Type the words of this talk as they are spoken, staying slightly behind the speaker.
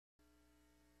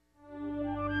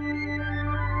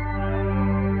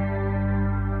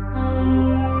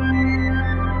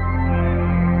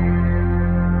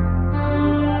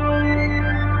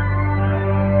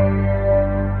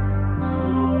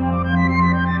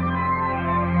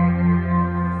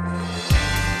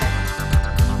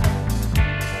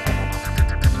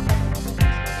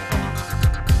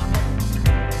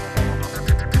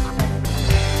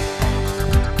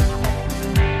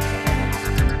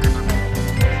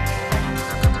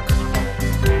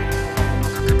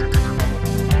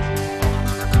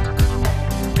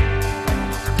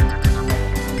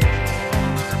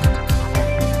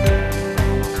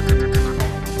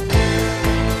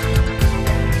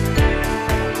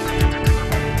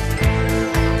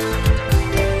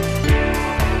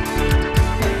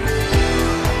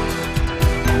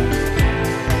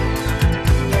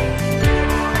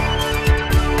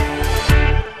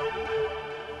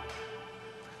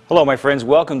Hello, my friends.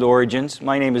 Welcome to Origins.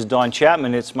 My name is Don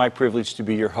Chapman. It's my privilege to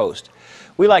be your host.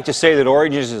 We like to say that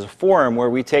Origins is a forum where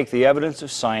we take the evidence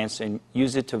of science and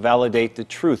use it to validate the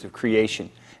truth of creation.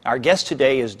 Our guest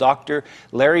today is Dr.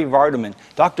 Larry Vardaman.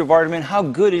 Dr. Vardaman, how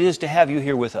good it is to have you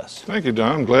here with us. Thank you,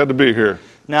 Don. I'm glad to be here.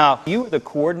 Now, you are the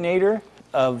coordinator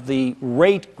of the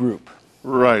RATE group.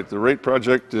 Right. The RATE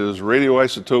project is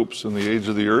radioisotopes in the age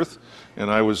of the Earth,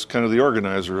 and I was kind of the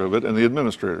organizer of it and the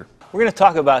administrator. We're going to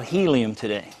talk about helium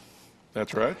today.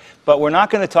 That's right. But we're not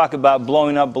going to talk about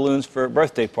blowing up balloons for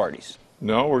birthday parties.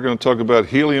 No, we're going to talk about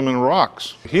helium in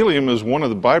rocks. Helium is one of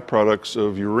the byproducts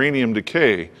of uranium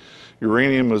decay.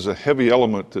 Uranium is a heavy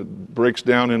element that breaks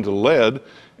down into lead,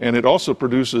 and it also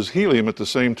produces helium at the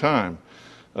same time.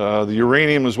 The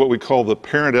uranium is what we call the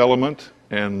parent element,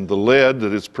 and the lead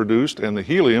that it's produced and the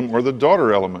helium are the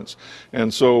daughter elements.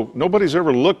 And so nobody's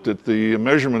ever looked at the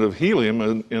measurement of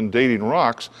helium in dating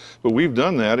rocks, but we've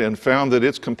done that and found that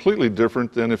it's completely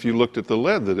different than if you looked at the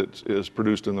lead that it is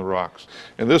produced in the rocks.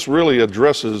 And this really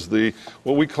addresses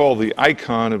what we call the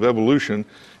icon of evolution,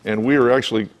 and we are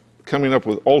actually coming up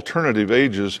with alternative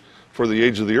ages for the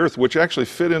age of the Earth, which actually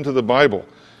fit into the Bible.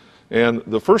 And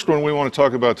the first one we want to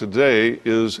talk about today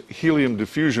is helium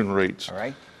diffusion rates. All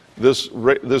right.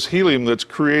 This helium that's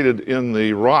created in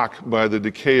the rock by the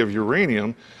decay of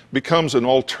uranium becomes an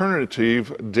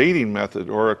alternative dating method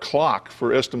or a clock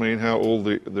for estimating how old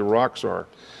the rocks are.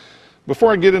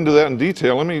 Before I get into that in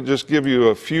detail, let me just give you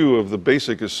a few of the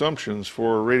basic assumptions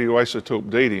for radioisotope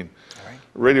dating.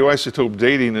 Radioisotope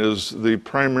dating is the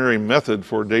primary method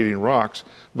for dating rocks,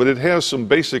 but it has some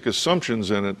basic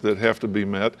assumptions in it that have to be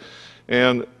met.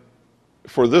 And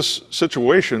for this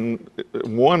situation,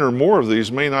 one or more of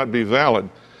these may not be valid.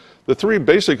 The three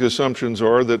basic assumptions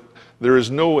are that there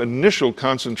is no initial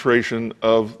concentration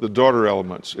of the daughter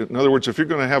elements. In other words, if you're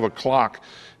going to have a clock,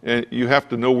 you have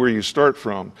to know where you start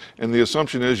from. And the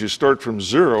assumption is you start from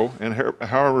zero, and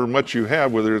however much you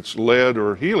have, whether it's lead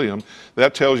or helium,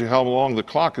 that tells you how long the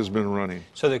clock has been running.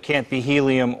 So there can't be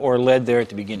helium or lead there at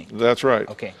the beginning? That's right.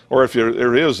 Okay. Or if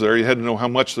there is there, you had to know how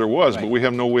much there was, Right. but we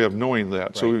have no way of knowing that.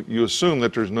 Right. So you assume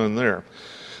that there's none there.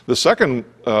 The second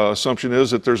assumption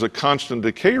is that there's a constant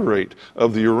decay rate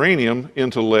of the uranium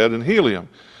into lead and helium.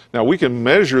 Now, we can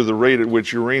measure the rate at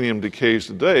which uranium decays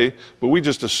today, but we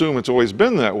just assume it's always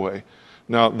been that way.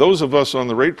 Now, those of us on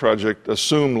the RATE project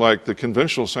assume, like the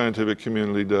conventional scientific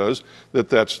community does, that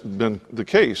that's been the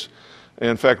case.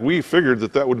 In fact, we figured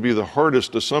that that would be the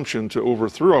hardest assumption to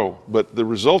overthrow, but the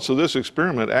results of this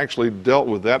experiment actually dealt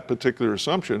with that particular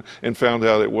assumption and found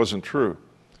out it wasn't true.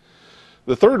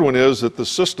 The third one is that the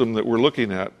system that we're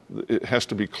looking at, it has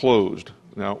to be closed.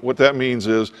 Now, what that means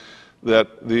is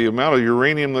that the amount of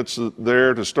uranium that's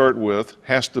there to start with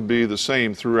has to be the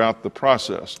same throughout the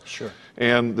process. Sure.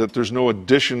 And that there's no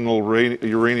additional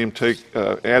uranium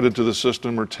added to the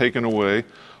system or taken away,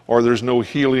 or there's no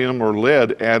helium or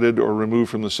lead added or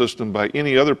removed from the system by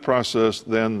any other process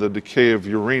than the decay of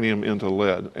uranium into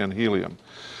lead and helium.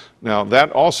 Now,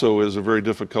 that also is a very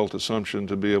difficult assumption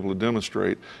to be able to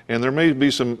demonstrate, and there may be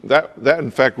some, that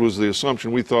in fact was the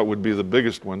assumption we thought would be the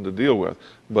biggest one to deal with,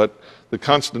 but the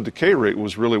constant decay rate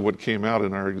was really what came out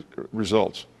in our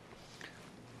results.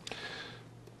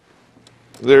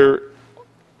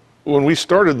 When we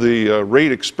started the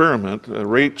RATE experiment,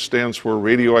 RATE stands for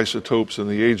radioisotopes in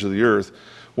the age of the Earth.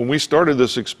 When we started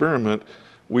this experiment,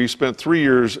 we spent 3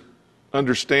 years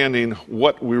understanding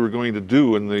what we were going to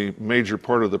do in the major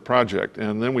part of the project.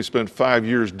 And then we spent 5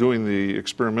 years doing the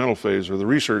experimental phase or the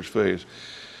research phase.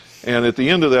 And at the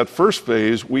end of that first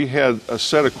phase, we had a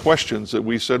set of questions that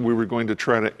we said we were going to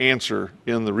try to answer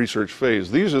in the research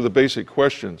phase. These are the basic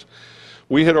questions.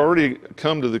 We had already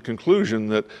come to the conclusion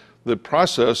that the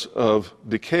process of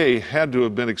decay had to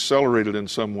have been accelerated in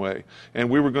some way. And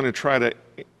we were going to try to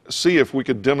see if we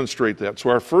could demonstrate that. So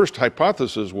our first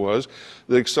hypothesis was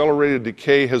that accelerated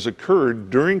decay has occurred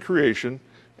during creation,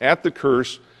 at the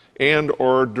curse, and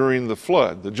or during the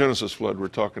flood, the Genesis flood we're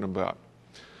talking about.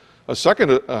 A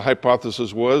second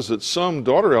hypothesis was that some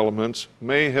daughter elements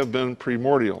may have been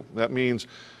primordial. That means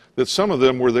that some of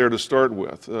them were there to start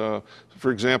with. For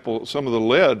example, some of the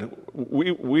lead,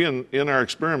 we in our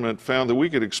experiment found that we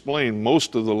could explain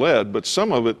most of the lead, but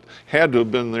some of it had to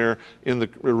have been there in the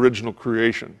original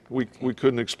creation. We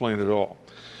couldn't explain it all.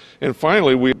 And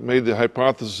finally, we made the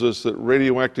hypothesis that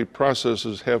radioactive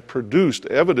processes have produced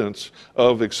evidence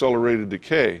of accelerated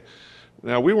decay.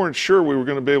 Now, we weren't sure we were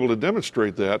going to be able to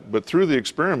demonstrate that, but through the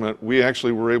experiment, we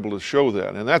actually were able to show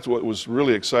that. And that's what was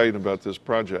really exciting about this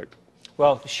project.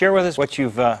 Well, share with us what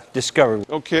you've discovered.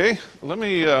 Okay, let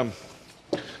me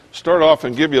start off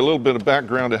and give you a little bit of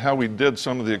background to how we did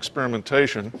some of the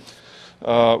experimentation.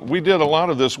 We did a lot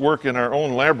of this work in our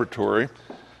own laboratory,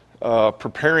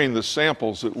 preparing the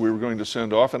samples that we were going to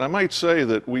send off. And I might say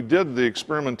that we did the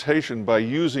experimentation by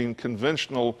using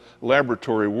conventional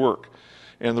laboratory work.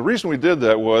 And the reason we did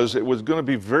that was it was going to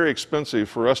be very expensive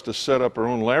for us to set up our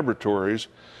own laboratories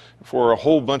for a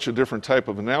whole bunch of different type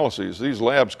of analyses. These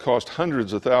labs cost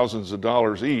hundreds of thousands of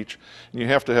dollars each, and you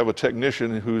have to have a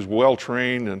technician who's well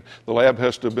trained, and the lab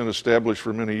has to have been established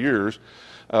for many years.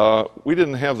 We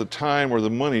didn't have the time or the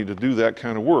money to do that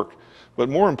kind of work. But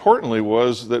more importantly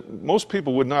was that most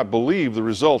people would not believe the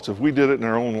results if we did it in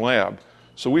our own lab.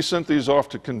 So we sent these off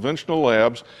to conventional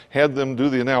labs, had them do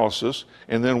the analysis,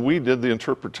 and then we did the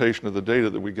interpretation of the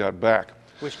data that we got back.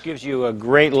 Which gives you a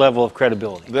great level of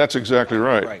credibility. That's exactly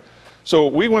right. Right. So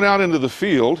we went out into the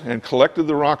field and collected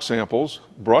the rock samples,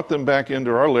 brought them back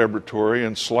into our laboratory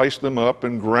and sliced them up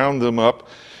and ground them up,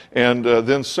 and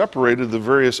then separated the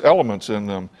various elements in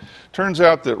them. Turns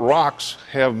out that rocks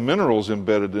have minerals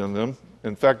embedded in them.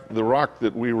 In fact, the rock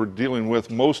that we were dealing with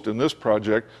most in this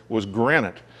project was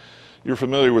granite. You're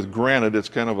familiar with granite. It's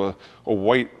kind of a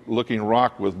white-looking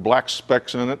rock with black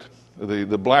specks in it.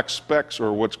 The black specks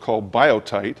are what's called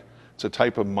biotite. It's a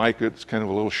type of mica. It's kind of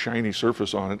a little shiny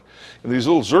surface on it. And these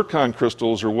little zircon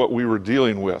crystals are what we were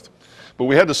dealing with. But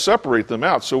we had to separate them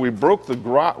out, so we broke the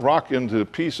rock into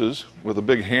pieces with a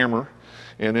big hammer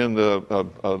and in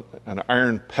an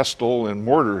iron pestle and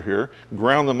mortar here,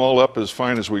 ground them all up as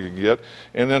fine as we could get,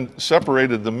 and then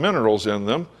separated the minerals in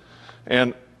them.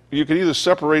 And you could either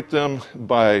separate them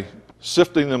by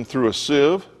sifting them through a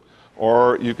sieve,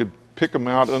 or you could pick them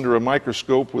out under a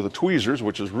microscope with the tweezers,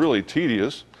 which is really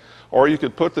tedious, or you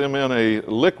could put them in a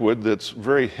liquid that's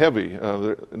very heavy,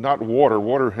 not water.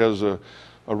 Water has a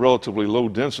relatively low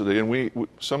density, and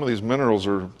some of these minerals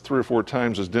are 3 or 4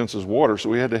 times as dense as water, so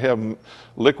we had to have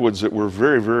liquids that were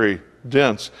very, very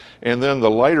dense, and then the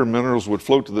lighter minerals would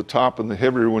float to the top and the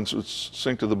heavier ones would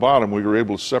sink to the bottom. We were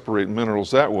able to separate minerals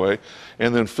that way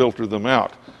and then filter them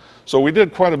out. So we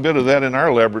did quite a bit of that in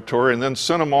our laboratory and then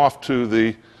sent them off to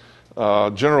the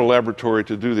general laboratory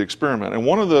to do the experiment. And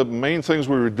one of the main things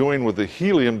we were doing with the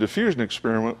helium diffusion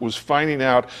experiment was finding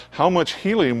out how much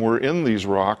helium were in these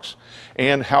rocks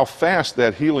and how fast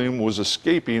that helium was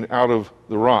escaping out of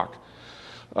the rock.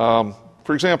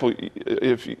 For example,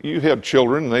 if you have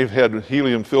children, they've had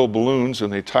helium-filled balloons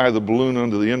and they tie the balloon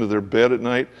under the end of their bed at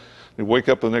night, they wake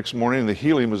up the next morning and the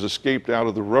helium has escaped out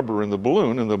of the rubber in the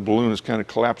balloon and the balloon is kind of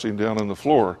collapsing down on the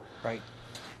floor. Right.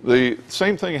 The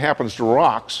same thing happens to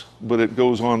rocks, but it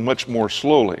goes on much more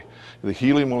slowly. The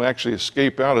helium will actually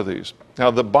escape out of these.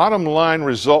 Now, the bottom line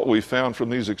result we found from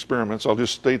these experiments, I'll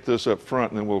just state this up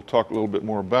front and then we'll talk a little bit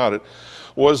more about it,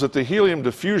 was that the helium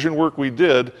diffusion work we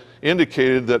did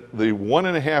indicated that the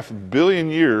 1.5 billion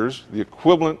years, the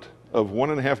equivalent of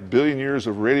 1.5 billion years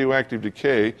of radioactive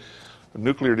decay,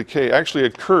 nuclear decay, actually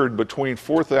occurred between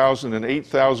 4,000 and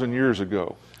 8,000 years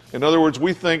ago. In other words,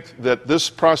 we think that this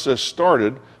process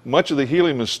started. Much of the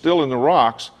helium is still in the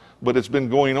rocks, but it's been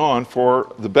going on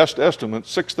for, the best estimate,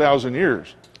 6,000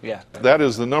 years. Yeah. That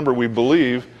is the number we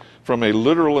believe from a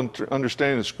literal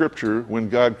understanding of Scripture when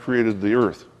God created the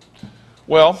earth.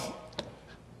 Well,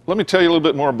 let me tell you a little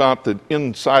bit more about the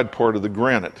inside part of the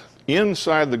granite.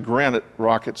 Inside the granite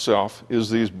rock itself is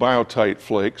these biotite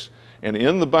flakes, and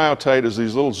in the biotite is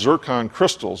these little zircon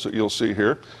crystals that you'll see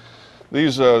here.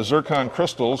 These zircon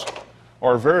crystals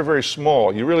are very, very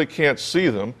small. You really can't see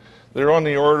them. They're on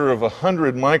the order of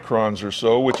 100 microns or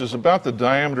so, which is about the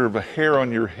diameter of a hair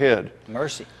on your head.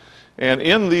 Mercy. And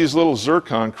in these little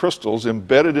zircon crystals,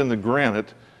 embedded in the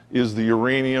granite, is the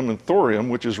uranium and thorium,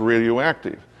 which is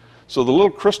radioactive. So the little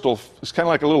crystal is kind of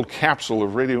like a little capsule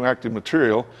of radioactive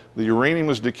material. The uranium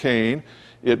is decaying.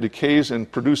 It decays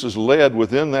and produces lead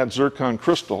within that zircon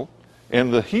crystal,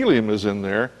 and the helium is in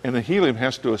there, and the helium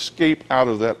has to escape out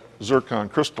of that zircon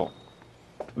crystal.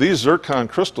 These zircon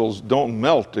crystals don't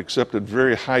melt except at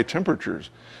very high temperatures,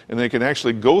 and they can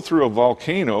actually go through a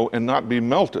volcano and not be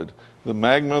melted. The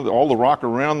magma, all the rock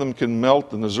around them can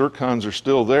melt, and the zircons are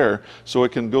still there, so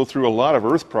it can go through a lot of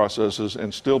earth processes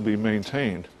and still be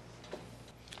maintained.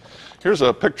 Here's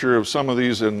a picture of some of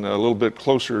these in a little bit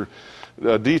closer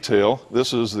detail.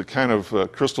 This is the kind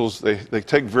of crystals, they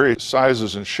take various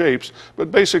sizes and shapes,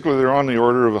 but basically they're on the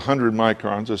order of 100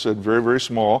 microns. I said very, very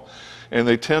small, and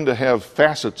they tend to have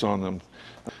facets on them.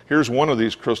 Here's one of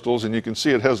these crystals, and you can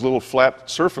see it has little flat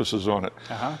surfaces on it.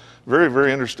 Very,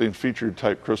 very interesting featured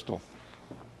type crystal.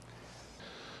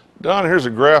 Don, here's a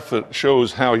graph that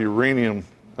shows how uranium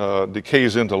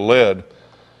decays into lead.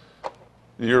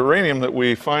 The uranium that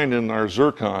we find in our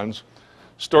zircons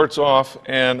starts off,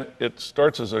 and it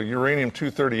starts as a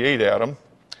uranium-238 atom,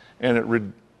 and it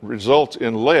results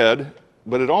in lead,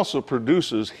 but it also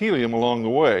produces helium along the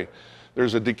way.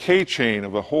 There's a decay chain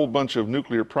of a whole bunch of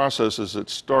nuclear processes that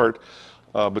start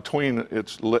between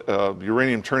its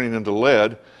uranium turning into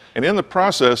lead, and in the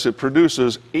process it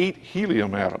produces 8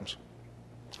 helium atoms.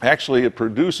 Actually, it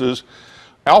produces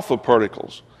alpha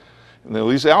particles. Now,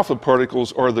 these alpha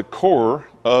particles are the core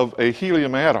of a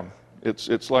helium atom.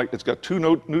 It's got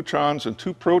 2 neutrons and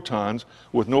 2 protons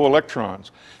with no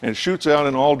electrons, and it shoots out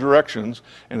in all directions,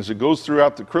 and as it goes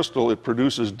throughout the crystal it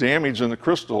produces damage in the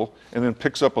crystal and then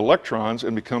picks up electrons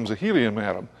and becomes a helium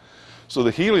atom. So the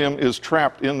helium is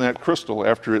trapped in that crystal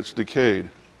after it's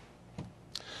decayed.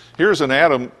 Here's an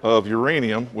atom of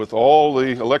uranium with all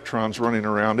the electrons running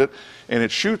around it, and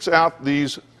it shoots out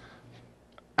these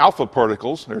alpha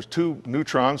particles. There's 2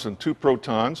 neutrons and 2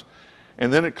 protons,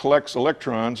 and then it collects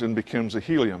electrons and becomes a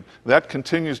helium. That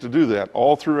continues to do that.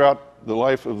 All throughout the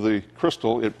life of the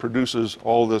crystal, it produces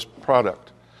all this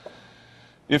product.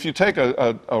 If you take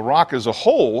a rock as a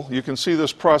whole, you can see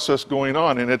this process going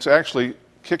on, and it's actually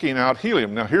kicking out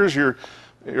helium. Now here's your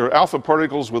alpha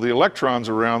particles with the electrons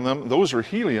around them. Those are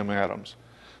helium atoms.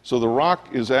 So the rock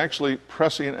is actually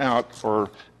pressing out,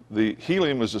 or the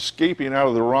helium is escaping out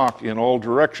of the rock in all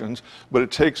directions, but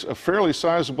it takes a fairly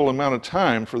sizable amount of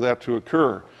time for that to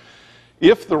occur.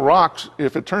 If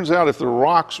it turns out if the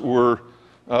rocks were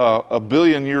 1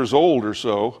 billion years old or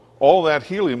so, all that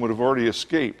helium would have already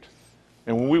escaped.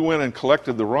 And when we went and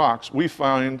collected the rocks, we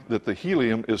found that the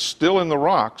helium is still in the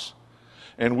rocks,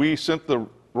 and we sent the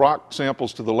rock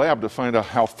samples to the lab to find out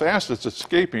how fast it's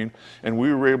escaping, and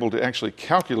we were able to actually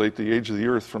calculate the age of the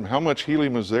Earth from how much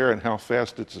helium is there and how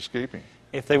fast it's escaping.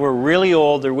 If they were really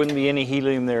old, there wouldn't be any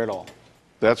helium there at all.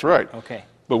 That's right. Okay.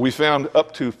 But we found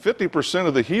up to 50%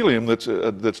 of the helium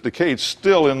that's decayed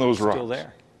still in those rocks. Still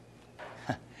there.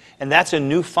 And that's a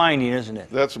new finding, isn't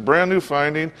it? That's a brand new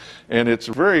finding, and it's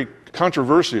very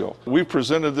controversial. We've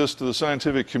presented this to the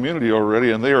scientific community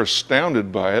already, and they are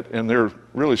astounded by it, and they're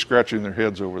really scratching their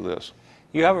heads over this.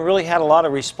 You haven't really had a lot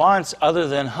of response other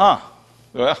than, huh?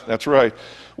 Well, that's right.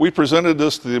 We presented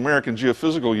this to the American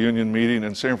Geophysical Union meeting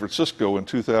in San Francisco in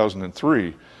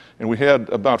 2003, and we had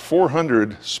about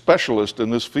 400 specialists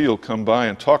in this field come by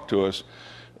and talk to us.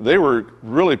 They were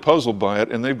really puzzled by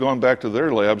it, and they've gone back to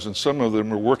their labs, and some of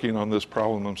them are working on this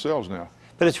problem themselves now.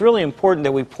 But it's really important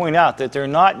that we point out that they're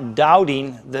not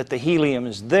doubting that the helium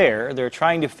is there. They're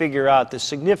trying to figure out the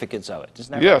significance of it.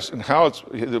 Isn't that yes, right? And how it's...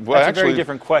 Well, that's a very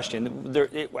different question.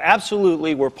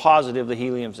 Absolutely, we're positive the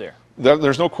helium's there.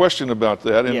 There's no question about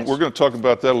that, and yes. We're going to talk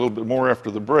about that a little bit more after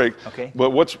the break. Okay.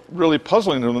 But what's really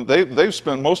puzzling them, they've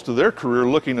spent most of their career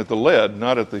looking at the lead,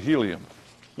 not at the helium.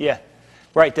 Yeah.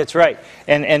 Right, that's right.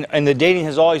 And the dating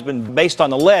has always been based on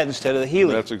the lead instead of the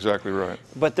helium. That's exactly right.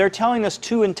 But they're telling us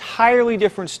 2 entirely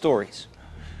different stories.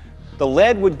 The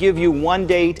lead would give you one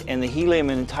date, and the helium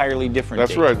an entirely different date.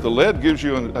 That's right. The lead gives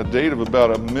you a date of about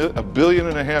 1.5 billion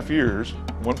years,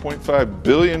 1.5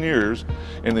 billion years,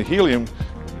 and the helium,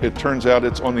 it turns out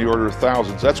it's on the order of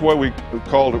thousands. That's why we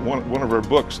called it one of our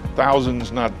books,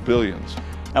 Thousands, Not Billions.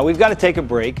 Now we've got to take a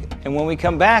break, and when we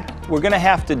come back, we're going to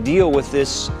have to deal with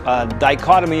this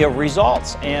dichotomy of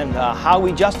results and how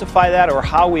we justify that, or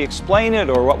how we explain it,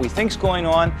 or what we think's going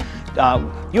on.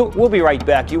 We'll be right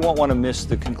back. You won't want to miss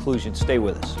the conclusion. Stay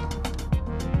with us.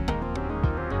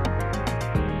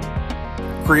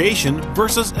 Creation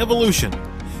versus evolution.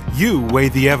 You weigh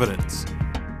the evidence.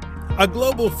 A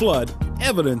global flood,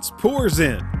 evidence pours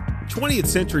in. 20th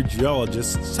century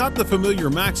geologists taught the familiar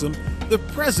maxim, the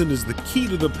present is the key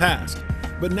to the past.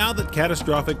 But now that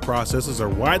catastrophic processes are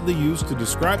widely used to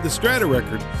describe the strata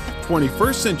record,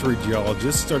 21st century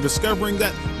geologists are discovering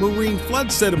that marine flood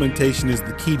sedimentation is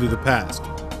the key to the past.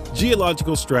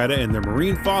 Geological strata and their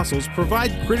marine fossils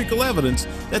provide critical evidence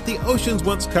that the oceans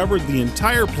once covered the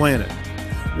entire planet.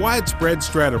 Widespread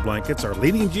strata blankets are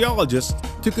leading geologists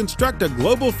to construct a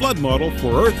global flood model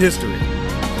for Earth history.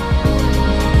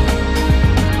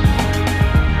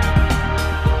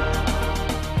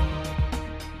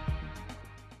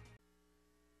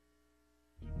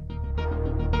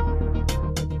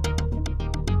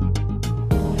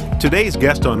 Today's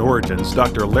guest on Origins,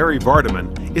 Dr. Larry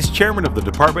Vardaman, is chairman of the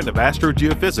Department of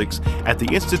Astrogeophysics at the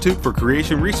Institute for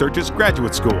Creation Research's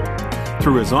Graduate School.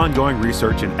 Through his ongoing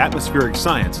research in atmospheric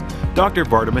science, Dr.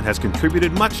 Vardaman has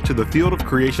contributed much to the field of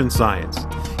creation science.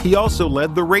 He also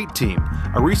led the RATE team,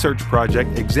 a research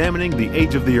project examining the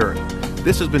age of the Earth.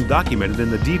 This has been documented in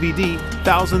the DVD,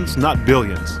 Thousands, Not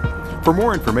Billions. For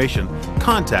more information,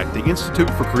 contact the Institute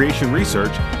for Creation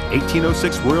Research,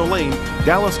 1806 Royal Lane,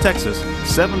 Dallas, Texas,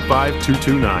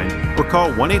 75229, or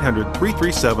call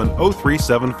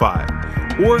 1-800-337-0375.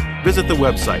 or visit the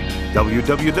website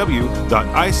www.icr.org.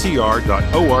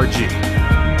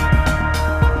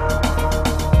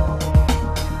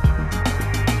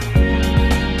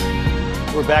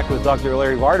 We're back with Dr.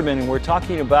 Larry Vardaman, and we're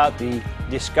talking about the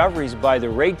discoveries by the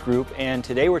rate group, and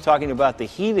today we're talking about the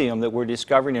helium that we're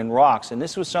discovering in rocks, and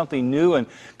this was something new and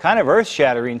kind of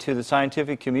earth-shattering to the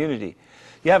scientific community.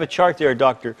 You have a chart there,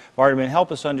 Dr. Vardaman.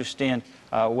 Help us understand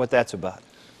what that's about.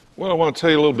 Well, I want to tell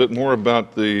you a little bit more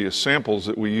about the samples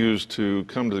that we used to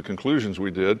come to the conclusions we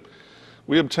did.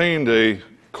 We obtained a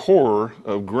core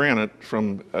of granite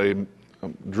from a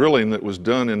drilling that was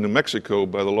done in New Mexico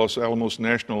by the Los Alamos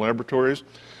National Laboratories.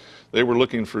 They were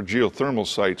looking for geothermal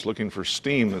sites, looking for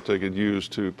steam that they could use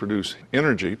to produce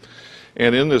energy.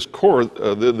 And in this core,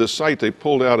 this site, they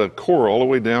pulled out a core all the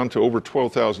way down to over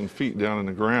 12,000 feet down in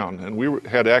the ground. And we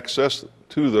had access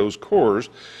to those cores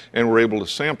and were able to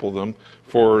sample them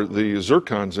for the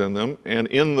zircons in them. And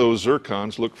in those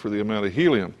zircons, look for the amount of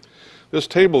helium. This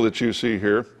table that you see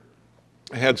here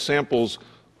had samples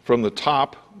from the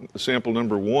top. Sample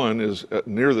number 1 is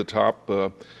near the top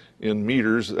in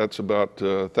meters. That's about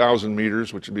 1,000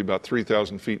 meters, which would be about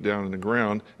 3,000 feet down in the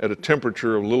ground, at a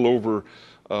temperature of a little over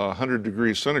 100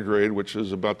 degrees centigrade, which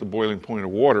is about the boiling point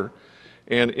of water.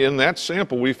 And in that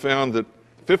sample, we found that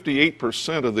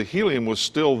 58% of the helium was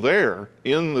still there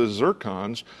in the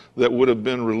zircons that would have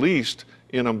been released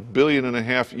in 1.5 billion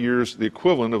years, the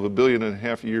equivalent of 1.5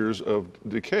 billion years of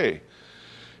decay.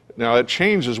 Now, it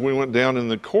changed as we went down in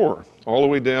the core, all the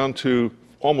way down to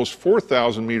almost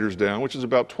 4,000 meters down, which is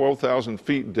about 12,000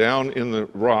 feet down in the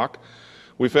rock.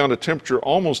 We found a temperature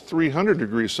almost 300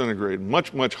 degrees centigrade,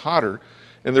 much, much hotter,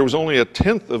 and there was only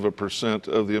 0.1%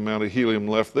 of the amount of helium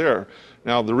left there.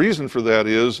 Now, the reason for that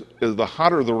is the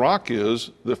hotter the rock is,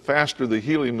 the faster the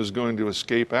helium is going to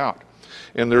escape out.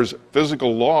 And there's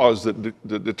physical laws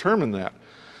that determine that.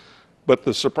 But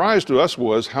the surprise to us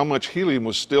was how much helium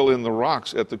was still in the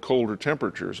rocks at the colder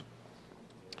temperatures.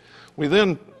 We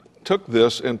then took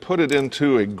this and put it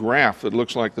into a graph that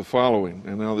looks like the following.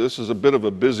 And now this is a bit of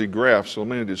a busy graph, so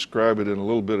let me describe it in a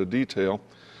little bit of detail.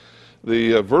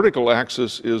 The vertical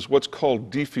axis is what's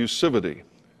called diffusivity,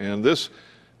 and this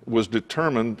was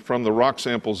determined from the rock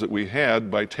samples that we had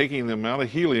by taking the amount of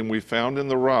helium we found in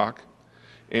the rock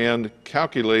and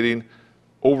calculating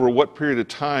over what period of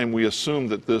time we assumed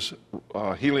that this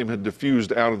helium had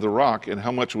diffused out of the rock and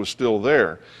how much was still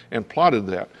there, and plotted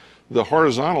that. The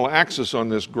horizontal axis on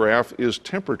this graph is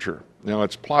temperature. Now,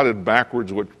 it's plotted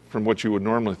backwards from what you would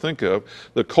normally think of.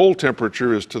 The cold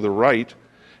temperature is to the right,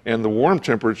 and the warm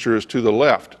temperature is to the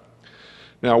left.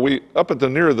 Now, up at the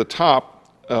near the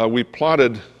top, we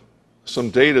plotted some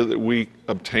data that we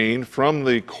obtained from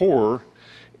the core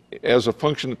as a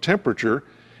function of temperature,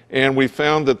 and we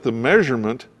found that the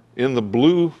measurement in the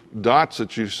blue dots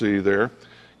that you see there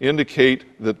indicate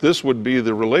that this would be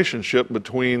the relationship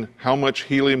between how much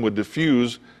helium would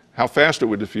diffuse, how fast it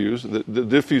would diffuse. The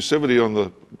diffusivity on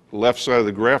the left side of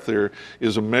the graph there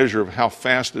is a measure of how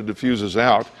fast it diffuses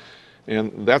out.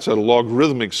 And that's a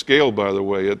logarithmic scale, by the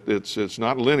way. It's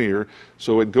not linear,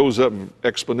 so it goes up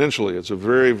exponentially. It's a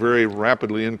very, very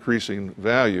rapidly increasing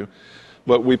value.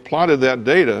 But we plotted that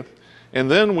data, and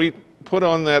then we put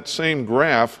on that same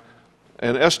graph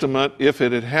an estimate if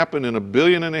it had happened in 1.5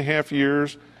 billion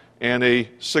years and a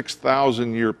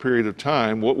 6,000 year period of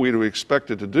time, what we'd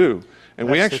expect it to do. And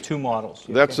that's the two models.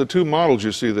 That's the two models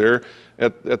you see there.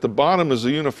 At the bottom is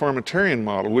the uniformitarian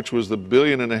model, which was the 1.5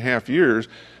 billion years.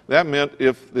 That meant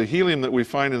if the helium that we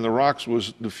find in the rocks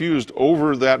was diffused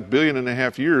over that 1.5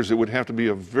 billion years, it would have to be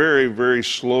a very, very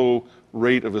slow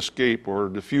rate of escape or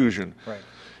diffusion. Right.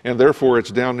 And therefore,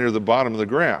 it's down near the bottom of the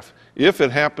graph. If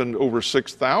it happened over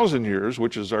 6,000 years,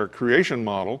 which is our creation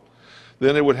model,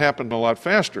 then it would happen a lot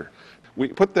faster. We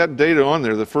put that data on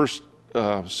there, the first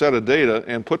set of data,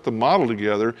 and put the model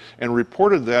together and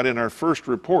reported that in our first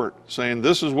report, saying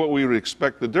this is what we would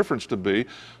expect the difference to be.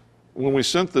 When we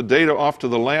sent the data off to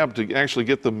the lab to actually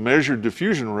get the measured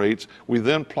diffusion rates, we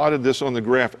then plotted this on the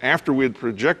graph after we had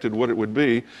projected what it would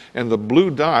be, and the blue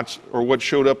dots are what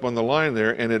showed up on the line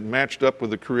there, and it matched up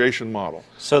with the creation model.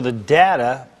 So the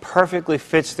data perfectly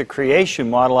fits the creation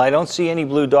model. I don't see any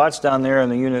blue dots down there in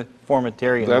the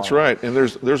uniformitarian model. That's right, and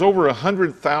there's over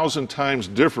 100,000 times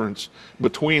difference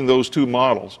between those two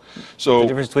models. So the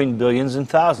difference between billions and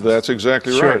thousands. That's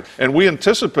exactly right. And we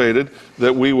anticipated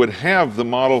that we would have the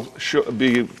model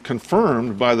be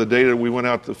confirmed by the data we went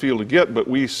out to the field to get, but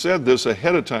we said this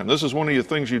ahead of time. This is one of the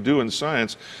things you do in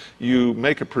science. You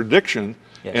make a prediction,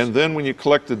 yes, and then when you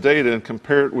collect the data and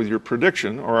compare it with your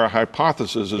prediction, or a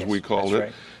hypothesis as we called it,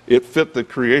 right, it fit the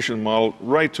creation model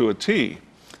right to a T.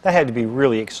 That had to be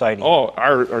really exciting. Oh,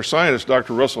 our scientist,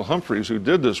 Dr. Russell Humphreys, who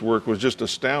did this work, was just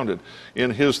astounded. In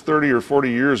his 30 or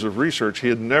 40 years of research, he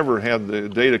had never had the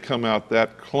data come out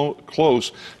that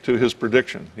close to his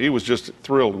prediction. He was just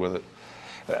thrilled with it.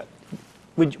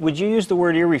 Would you use the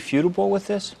word irrefutable with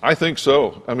this? I think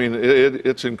so. I mean,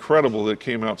 it's incredible that it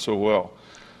came out so well.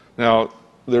 Now,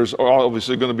 there's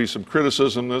obviously going to be some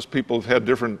criticism of this. People have had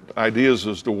different ideas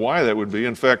as to why that would be.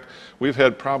 In fact, we've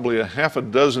had probably a half a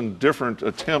dozen different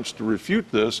attempts to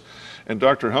refute this, and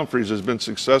Dr. Humphreys has been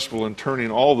successful in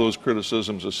turning all those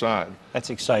criticisms aside.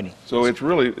 That's exciting. So it's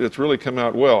really come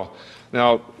out well.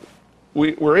 Now,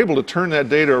 we're able to turn that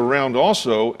data around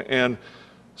also, and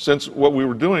since what we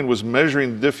were doing was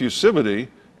measuring diffusivity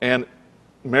and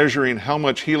measuring how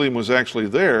much helium was actually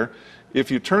there, if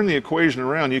you turn the equation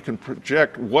around, you can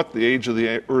project what the age of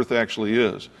the Earth actually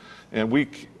is. And we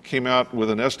came out with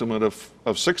an estimate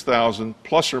of 6,000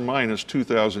 plus or minus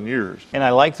 2,000 years. And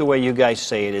I like the way you guys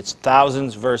say it. It's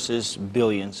thousands versus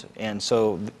billions. And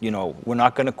so, you know, we're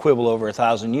not going to quibble over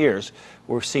 1,000 years.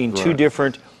 We're seeing two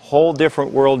whole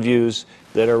different worldviews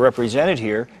that are represented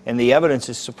here, and the evidence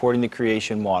is supporting the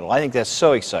creation model. I think that's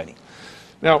so exciting.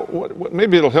 Now,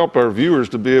 maybe it'll help our viewers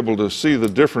to be able to see the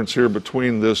difference here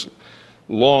between this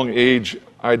long age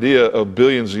idea of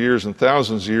billions of years and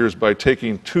thousands of years by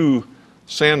taking two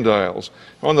sundials.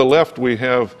 On the left, we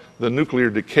have the nuclear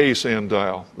decay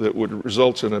sundial that would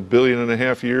result in 1.5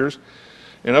 billion years.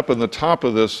 And up in the top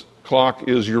of this clock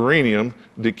is uranium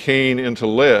decaying into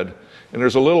lead. And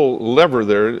there's a little lever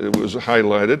there, it was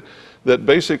highlighted, that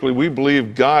basically we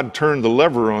believe God turned the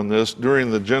lever on this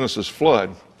during the Genesis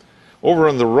flood. Over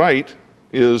on the right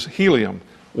is helium.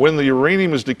 When the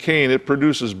uranium is decaying, it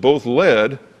produces both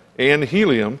lead and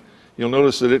helium. You'll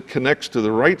notice that it connects to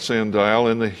the right sundial,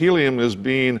 and the helium is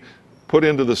being put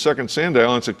into the second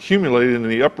sundial, and it's accumulated in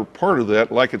the upper part of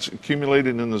that like it's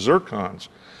accumulated in the zircons.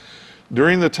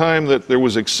 During the time that there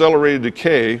was accelerated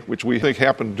decay, which we think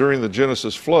happened during the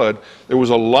Genesis flood, there was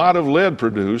a lot of lead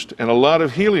produced and a lot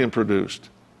of helium produced.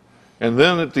 And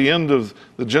then at the end of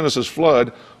the Genesis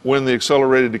flood, when the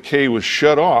accelerated decay was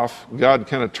shut off, God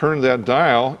kind of turned that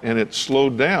dial and it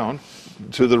slowed down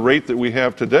to the rate that we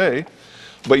have today.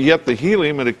 But yet the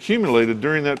helium had accumulated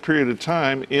during that period of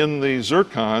time in the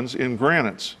zircons in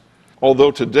granites.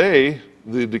 Although today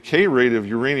the decay rate of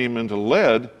uranium into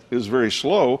lead is very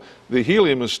slow, the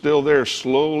helium is still there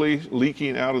slowly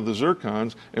leaking out of the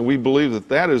zircons, and we believe that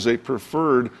that is a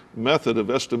preferred method of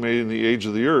estimating the age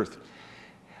of the Earth.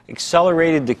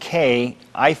 Accelerated decay,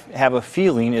 I have a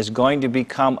feeling, is going to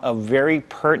become a very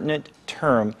pertinent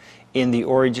term in the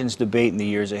origins debate in the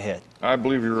years ahead. I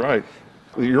believe you're right.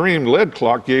 The uranium lead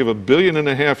clock gave 1.5 billion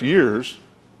years,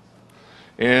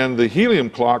 and the helium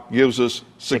clock gives us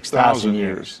 6,000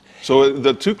 years. So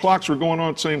the two clocks were going on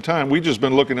at the same time. We've just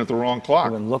been looking at the wrong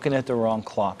clock. We've been looking at the wrong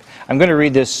clock. I'm going to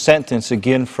read this sentence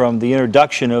again from the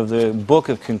introduction of the Book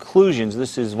of Conclusions.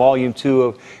 This is Volume 2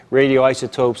 of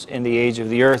Radioisotopes and the Age of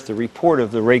the Earth, the report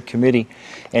of the Rate Committee.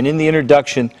 And in the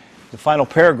introduction, the final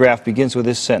paragraph begins with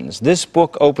this sentence. This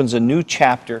book opens a new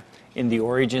chapter in the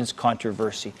origins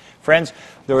controversy. Friends,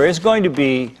 there is going to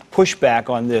be pushback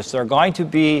on this. There are going to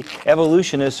be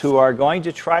evolutionists who are going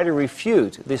to try to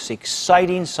refute this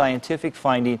exciting scientific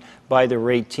finding by the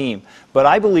RATE team. But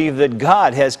I believe that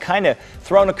God has kind of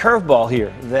thrown a curveball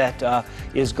here that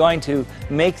is going to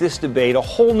make this debate a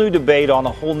whole new debate on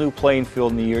a whole new playing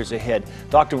field in the years ahead.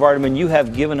 Dr. Vardaman, you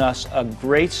have given us a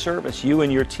great service, you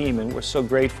and your team, and we're so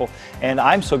grateful. And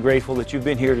I'm so grateful that you've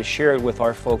been here to share it with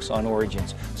our folks on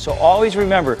Origins. So always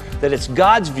remember that it's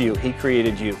God's view He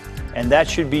created you, and that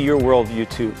should be your worldview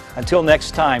too. Until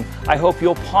next time, I hope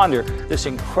you'll ponder this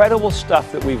incredible stuff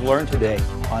that we've learned today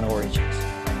on Origins.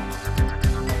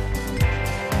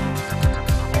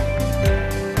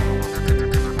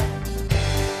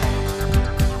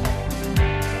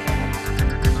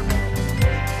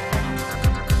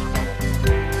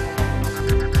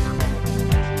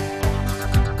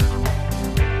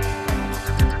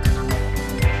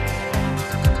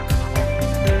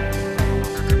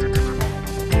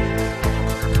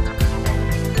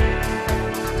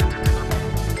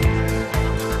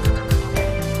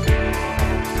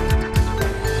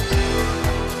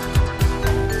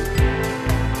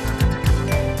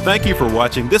 Thank you for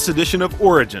watching this edition of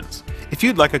Origins. If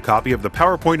you'd like a copy of the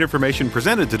PowerPoint information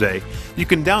presented today, you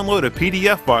can download a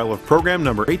PDF file of program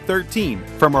number 813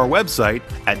 from our website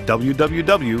at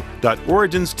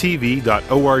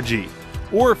www.originstv.org.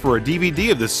 Or for a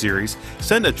DVD of this series,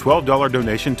 send a $12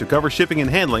 donation to cover shipping and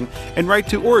handling and write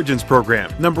to Origins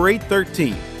Program number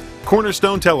 813,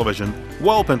 Cornerstone Television,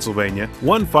 Wall, Pennsylvania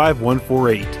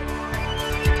 15148.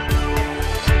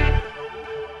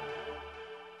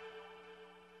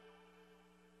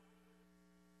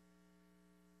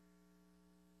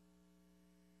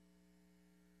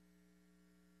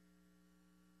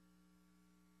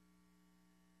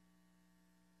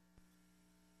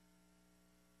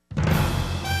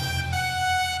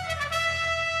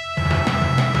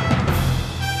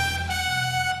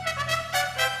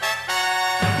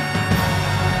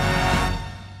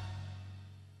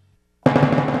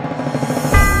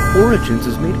 Origins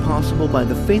is made possible by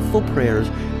the faithful prayers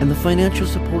and the financial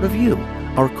support of you,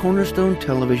 our Cornerstone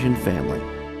Television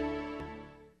family.